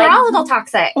 Because like, we're all a little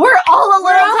toxic. We're all a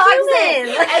little toxic.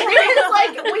 Humans. And there's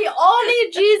like, we all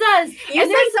need Jesus. You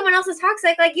say someone else is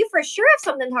toxic, like you for sure have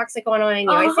something toxic going on in you.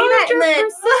 I say that in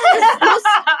the most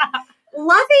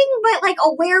loving but like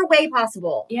aware way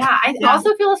possible. Yeah, I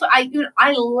also feel this way.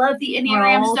 I love the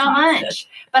Enneagram so much,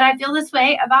 but I feel this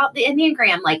way about the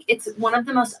Enneagram. Like, it's one of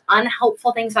the most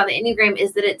unhelpful things about the Enneagram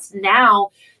is that it's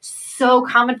now so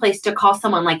commonplace to call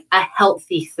someone like a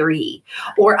healthy 3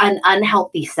 or an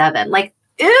unhealthy 7. Like,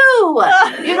 ew!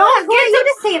 You don't get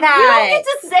to say that. You don't get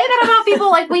to say that about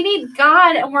people. Like, we need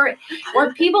God, and we're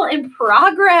people in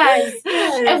progress,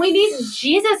 and we need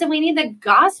Jesus, and we need the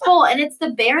gospel, and it's the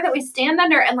banner that we stand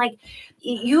under. And like,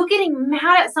 you getting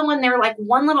mad at someone, they're like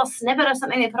one little snippet of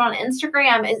something they put on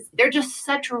Instagram they're just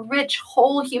such rich,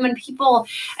 whole human people.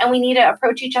 And we need to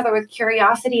approach each other with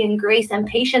curiosity and grace and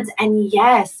patience. And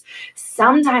yes,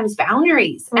 sometimes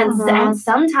boundaries and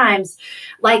sometimes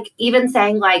like even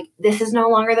saying like, this is no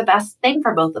longer the best thing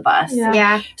for both of us.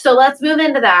 Yeah. So let's move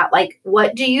into that. Like,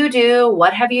 what do you do?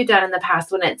 What have you done in the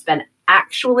past when it's been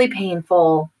actually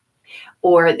painful,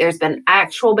 or there's been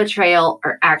actual betrayal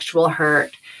or actual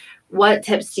hurt? what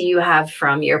tips do you have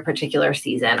from your particular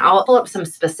season? I'll pull up some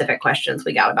specific questions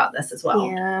we got about this as well.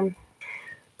 Yeah.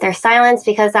 There's silence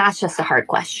because that's just a hard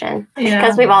question.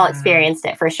 Because we've all experienced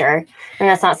it for sure. And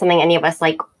that's not something any of us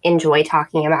like enjoy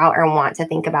talking about or want to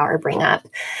think about or bring up.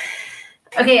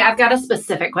 Okay, I've got a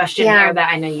specific question here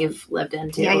that I know you've lived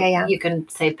into. Yeah. You can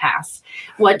say pass.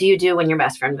 What do you do when your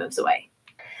best friend moves away?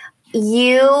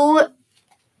 You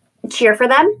cheer for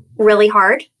them really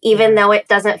hard, even though it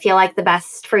doesn't feel like the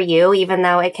best for you, even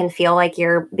though it can feel like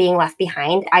you're being left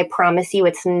behind. I promise you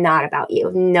it's not about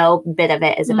you. No bit of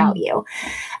it is about you.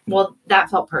 Well,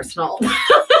 that felt personal. What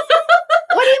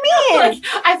do you mean? Like,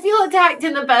 I feel attacked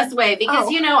in the best way because,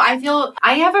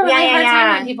 I have a really hard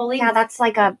time when people leave. Yeah, that's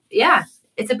like a... Yeah,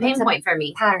 it's a pain point for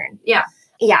me. Pattern. Yeah.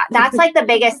 Yeah, that's like the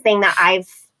biggest thing that I've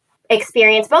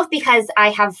experienced, both because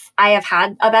I have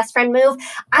had a best friend move.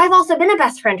 I've also been a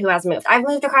best friend who has moved. I've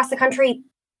moved across the country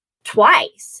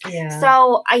twice. Yeah.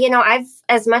 So, I've,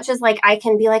 as much as like I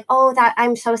can be like, oh, that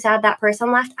I'm so sad that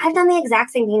person left, I've done the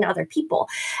exact same thing to other people.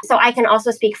 So I can also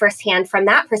speak firsthand from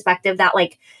that perspective that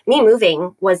like me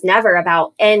moving was never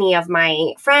about any of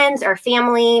my friends or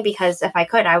family, because if I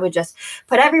could, I would just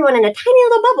put everyone in a tiny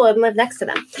little bubble and live next to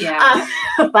them. Yeah.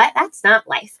 But that's not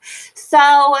life.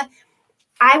 So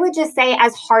I would just say,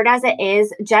 as hard as it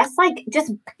is, just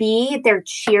be their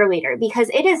cheerleader, because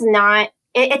it is not,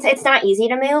 it's not easy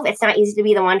to move. It's not easy to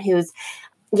be the one who's,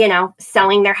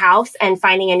 selling their house and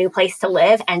finding a new place to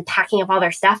live and packing up all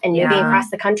their stuff and moving across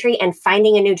the country and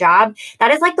finding a new job.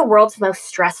 That is like the world's most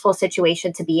stressful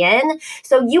situation to be in.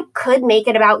 So you could make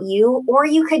it about you, or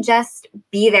you could just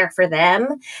be there for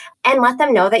them and let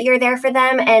them know that you're there for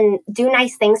them and do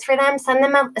nice things for them. Send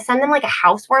them like a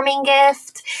housewarming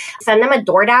gift, send them a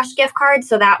DoorDash gift card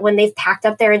so that when they've packed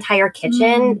up their entire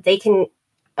kitchen, they can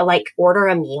like order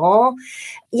a meal,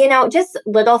 just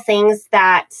little things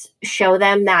that show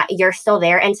them that you're still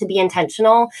there, and to be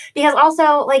intentional. Because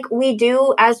also, like, we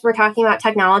do, as we're talking about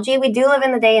technology, we do live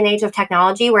in the day and age of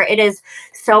technology where it is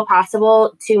so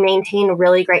possible to maintain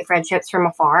really great friendships from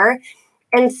afar.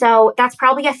 And so that's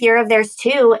probably a fear of theirs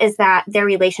too, is that their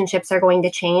relationships are going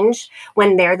to change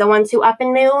when they're the ones who up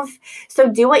and move. So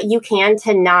do what you can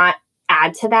to not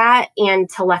add to that and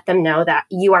to let them know that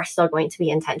you are still going to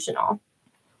be intentional.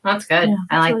 That's good. Yeah,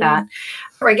 I like that.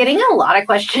 We're getting a lot of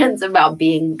questions about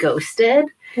being ghosted.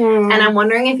 And I'm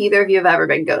wondering if either of you have ever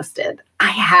been ghosted. I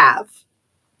have.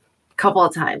 A couple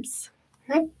of times.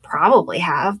 I probably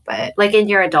have, but like in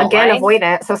your adult life?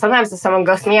 Avoidant. So sometimes if someone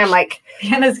ghosts me, I'm like,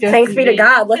 thanks be to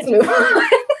God, let's move on.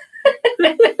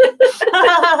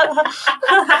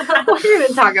 We're going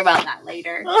to talk about that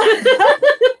later.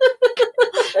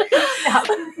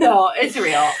 No, it's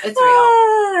real. It's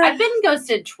real. I've been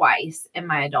ghosted twice in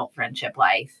my adult friendship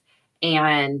life.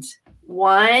 And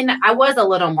one, I was a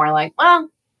little more like, well,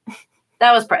 it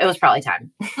was probably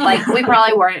time. Like, we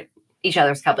probably weren't each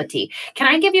other's cup of tea. Can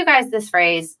I give you guys this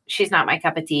phrase? She's not my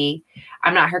cup of tea.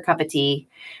 I'm not her cup of tea.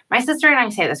 My sister and I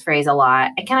say this phrase a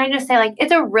lot. And can I just say, like,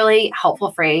 it's a really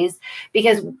helpful phrase,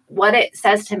 because what it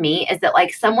says to me is that,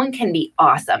 like, someone can be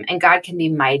awesome and God can be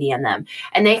mighty in them,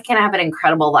 and they can have an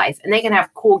incredible life, and they can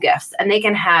have cool gifts, and they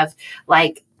can have,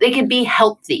 like, they can be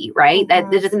healthy, right? That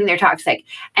doesn't mean they're toxic.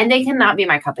 And they cannot be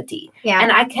my cup of tea. Yeah.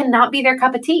 And I cannot be their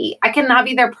cup of tea. I cannot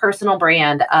be their personal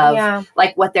brand of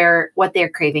like what they're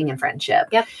craving in friendship.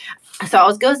 Yep. So I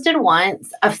was ghosted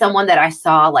once of someone that I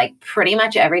saw like pretty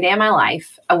much every day of my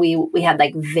life. We had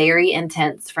like very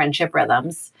intense friendship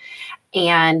rhythms.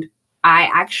 And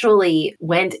I actually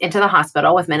went into the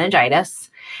hospital with meningitis.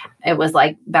 It was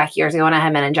like back years ago when I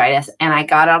had meningitis, and I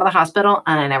got out of the hospital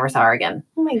and I never saw her again.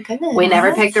 Oh my goodness. We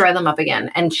never picked the rhythm up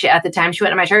again. And at the time she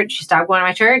went to my church, she stopped going to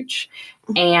my church,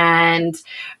 and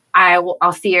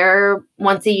I'll see her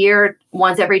once a year,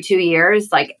 once every 2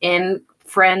 years, like in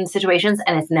friend situations.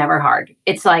 And it's never hard.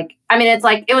 It's like,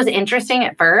 it was interesting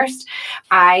at first.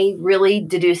 I really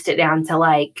deduced it down to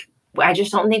like, I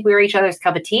just don't think we were each other's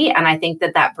cup of tea. And I think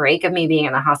that break of me being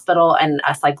in the hospital and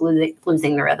us like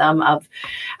losing the rhythm of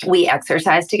we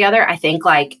exercise together, I think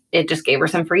like it just gave her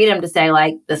some freedom to say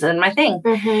like, this isn't my thing.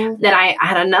 Mm-hmm. Then I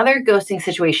had another ghosting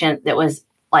situation that was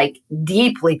like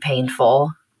deeply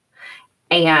painful,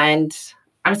 and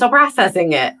I'm still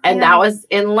processing it. And that was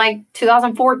in like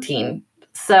 2014.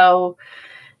 So,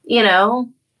 I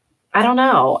don't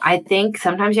know. I think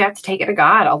sometimes you have to take it to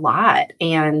God a lot.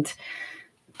 And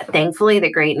thankfully,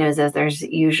 the great news is there's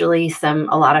usually a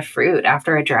lot of fruit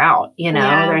after a drought.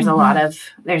 There's a lot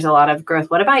of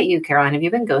growth. What about you, Caroline? Have you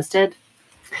been ghosted?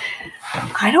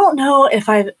 I don't know if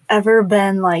I've ever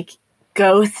been like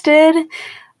ghosted.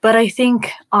 But I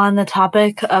think on the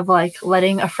topic of like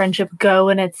letting a friendship go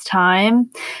in its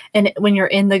time, and when you're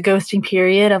in the ghosting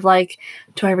period of like,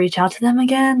 do I reach out to them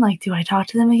again? Like, do I talk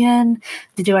to them again?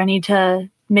 Do I need to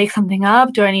make something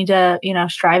up? Do I need to,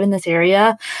 strive in this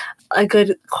area? A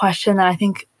good question that I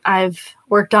think I've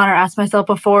worked on or asked myself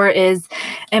before is,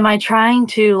 am I trying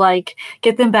to like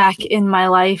get them back in my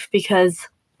life because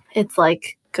it's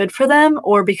like good for them,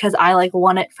 or because I like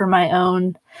want it for my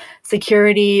own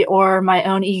security or my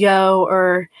own ego,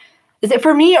 or is it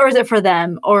for me or is it for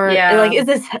them? Or like,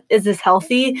 is this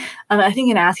healthy? I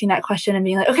think in asking that question and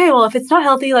being like, okay, well, if it's not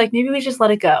healthy, like maybe we just let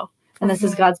it go. And this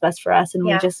is God's best for us. And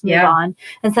we just move on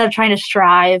instead of trying to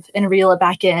strive and reel it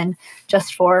back in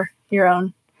just for your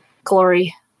own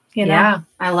glory. Yeah,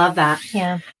 I love that.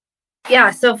 Yeah.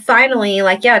 Yeah. So finally,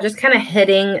 like, just kind of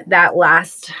hitting that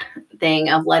last thing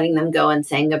of letting them go and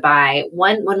saying goodbye.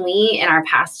 When we, in our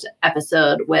past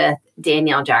episode with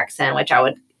Danielle Jackson, which I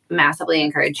would massively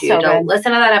encourage you to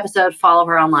listen to that episode, follow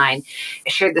her online,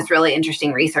 shared this really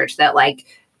interesting research that like,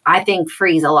 I think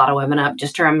frees a lot of women up,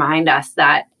 just to remind us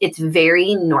that it's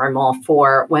very normal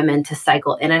for women to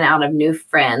cycle in and out of new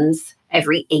friends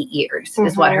every 8 years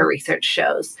is what her research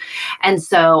shows. And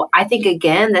so I think,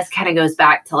 again, this kind of goes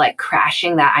back to like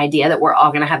crashing that idea that we're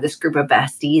all going to have this group of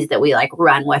besties that we like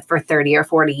run with for 30 or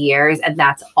 40 years. And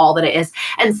that's all that it is.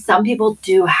 And some people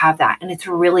do have that, and it's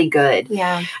really good.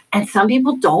 Yeah. And some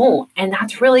people don't. And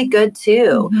that's really good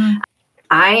too.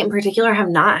 I in particular have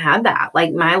not had that.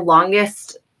 Like my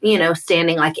longest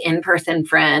standing like in-person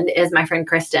friend is my friend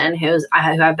Kristen, who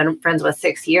I've been friends with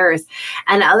 6 years.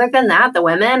 And other than that, the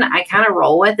women I kind of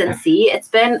roll with and see, it's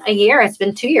been a year, it's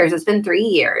been 2 years, it's been 3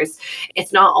 years.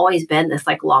 It's not always been this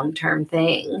like long-term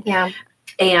thing. Yeah.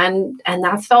 And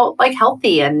that's felt like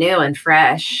healthy and new and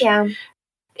fresh. Yeah.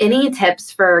 Any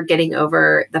tips for getting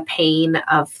over the pain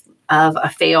of a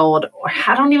failed, or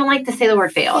I don't even like to say the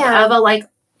word failed, of a like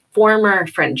former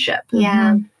friendship?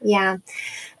 Yeah. Yeah.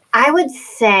 I would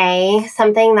say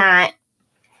something that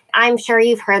I'm sure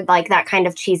you've heard, like that kind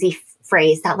of cheesy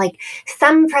phrase that like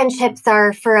some friendships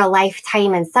are for a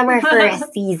lifetime and some are for a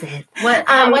season.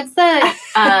 What's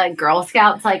the Girl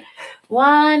Scouts like?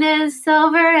 One is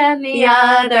silver and the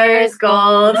other's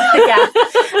gold. Yeah.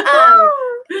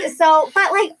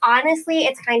 But like, honestly,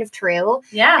 it's kind of true.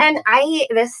 Yeah. And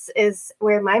this is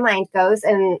where my mind goes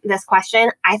in this question.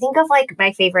 I think of like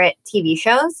my favorite TV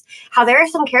shows, how there are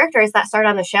some characters that start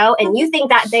on the show and you think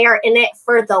that they are in it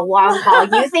for the long haul.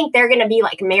 You think they're going to be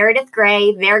like Meredith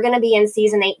Grey. They're going to be in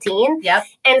season 18. Yep.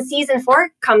 And season 4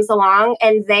 comes along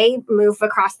and they move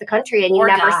across the country and you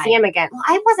never see them again. Well,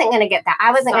 I wasn't going to get that.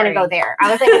 I wasn't going to go there.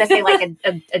 I wasn't going to say like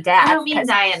a dad. I don't mean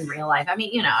die in real life. I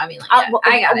mean, I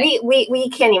got it. We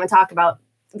can't even talk about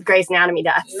Grey's Anatomy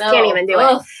deaths. No. Can't even do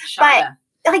it. But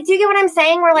like, do you get what I'm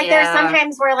saying? Where like there's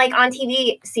sometimes where like on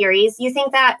TV series, you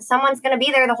think that someone's going to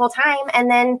be there the whole time,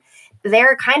 and then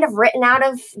they're kind of written out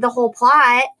of the whole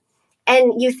plot,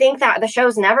 and you think that the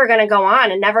show's never going to go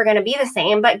on and never going to be the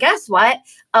same. But guess what?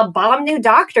 A bomb new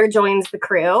doctor joins the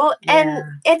crew, and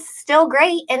it's still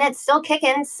great, and it's still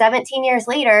kicking 17 years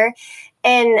later.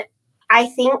 And I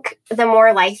think the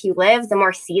more life you live, the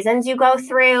more seasons you go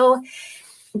through,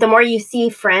 the more you see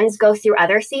friends go through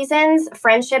other seasons,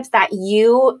 friendships that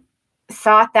you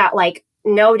thought that like,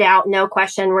 no doubt, no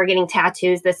question, we're getting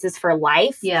tattoos, this is for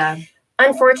life. Yeah.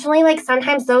 Unfortunately, like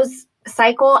sometimes those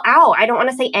cycle out. I don't want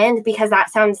to say end because that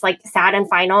sounds like sad and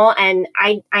final. And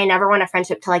I never want a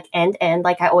friendship to like end.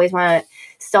 Like I always want to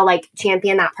still like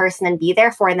champion that person and be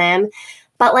there for them.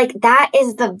 But like that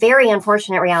is the very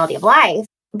unfortunate reality of life.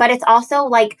 But it's also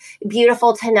like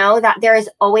beautiful to know that there's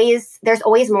always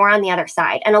more on the other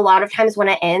side. And a lot of times when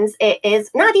it ends, it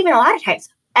is not even a lot of times,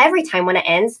 every time when it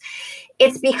ends,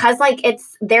 it's because like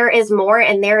there is more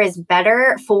and there is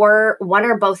better for one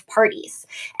or both parties.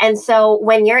 And so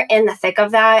when you're in the thick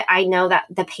of that, I know that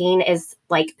the pain is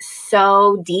like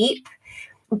so deep,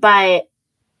 but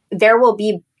there will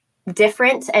be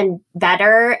different and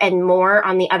better and more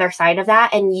on the other side of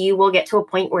that. And you will get to a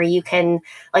point where you can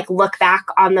like look back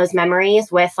on those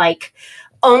memories with like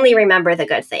only remember the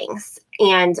good things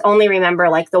and only remember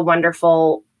like the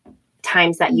wonderful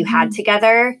times that you had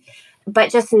together.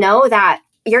 But just know that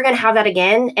you're going to have that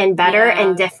again and better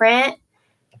and different.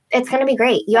 It's going to be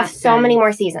great. You have so many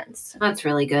more seasons. That's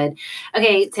really good.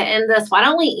 Okay, to end this, why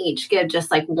don't we each give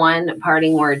just like one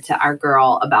parting word to our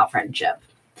girl about friendship?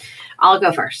 I'll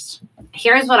go first.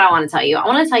 Here's what I want to tell you. I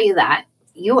want to tell you that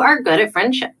you are good at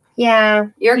friendship. Yeah.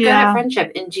 You're good at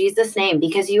friendship in Jesus' name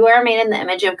because you are made in the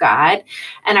image of God.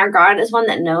 And our God is one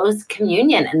that knows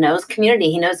communion and knows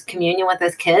community. He knows communion with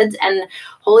his kids, and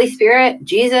Holy Spirit,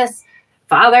 Jesus,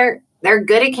 Father, they're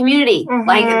good at community.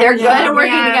 Like they're good at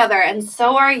working together. And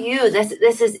so are you.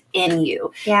 This is in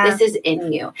you. Yeah. This is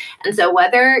in you. And so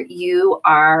whether you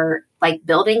are like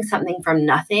building something from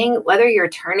nothing, whether you're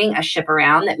turning a ship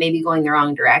around that may be going the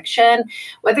wrong direction,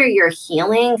 whether you're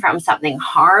healing from something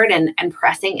hard and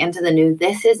pressing into the new,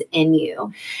 this is in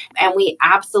you. And we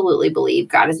absolutely believe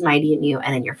God is mighty in you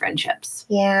and in your friendships.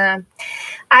 Yeah.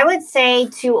 I would say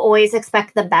to always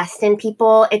expect the best in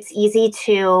people. It's easy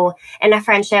to, in a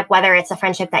friendship, whether it's a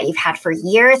friendship that you've had for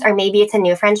years or maybe it's a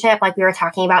new friendship, like we were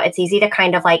talking about, it's easy to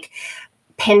kind of like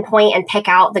pinpoint and pick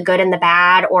out the good and the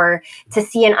bad, or to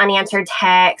see an unanswered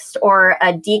text or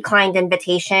a declined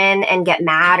invitation and get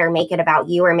mad or make it about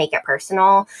you or make it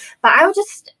personal. But I would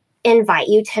just invite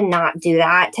you to not do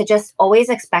that, to just always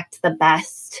expect the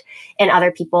best in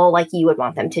other people like you would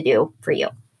want them to do for you.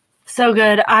 So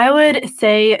good. I would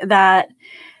say that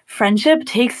friendship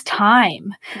takes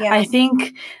time. Yeah. I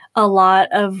think a lot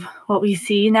of what we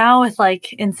see now with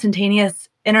like instantaneous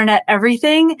internet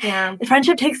everything,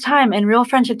 friendship takes time, and real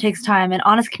friendship takes time, and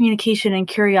honest communication and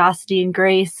curiosity and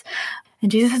grace. And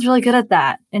Jesus is really good at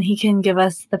that, and he can give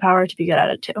us the power to be good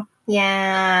at it too.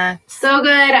 Yeah. So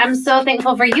good. I'm so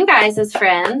thankful for you guys as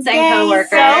friends and coworkers.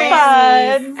 So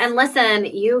fun. And listen,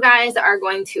 you guys are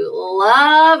going to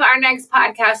love our next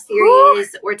podcast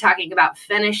series. We're talking about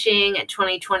finishing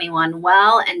 2021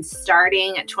 well and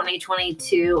starting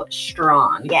 2022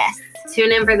 strong. Yes.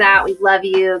 Tune in for that. We love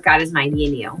you. God is mighty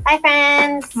in you. Bye,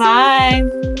 friends. Bye.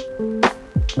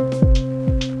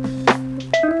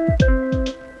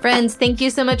 Friends, thank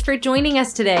you so much for joining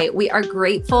us today. We are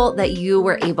grateful that you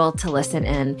were able to listen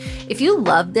in. If you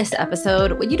loved this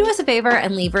episode, would you do us a favor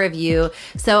and leave a review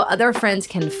so other friends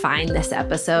can find this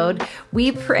episode?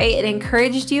 We pray it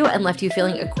encouraged you and left you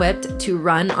feeling equipped to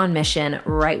run on mission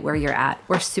right where you're at.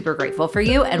 We're super grateful for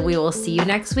you, and we will see you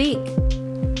next week.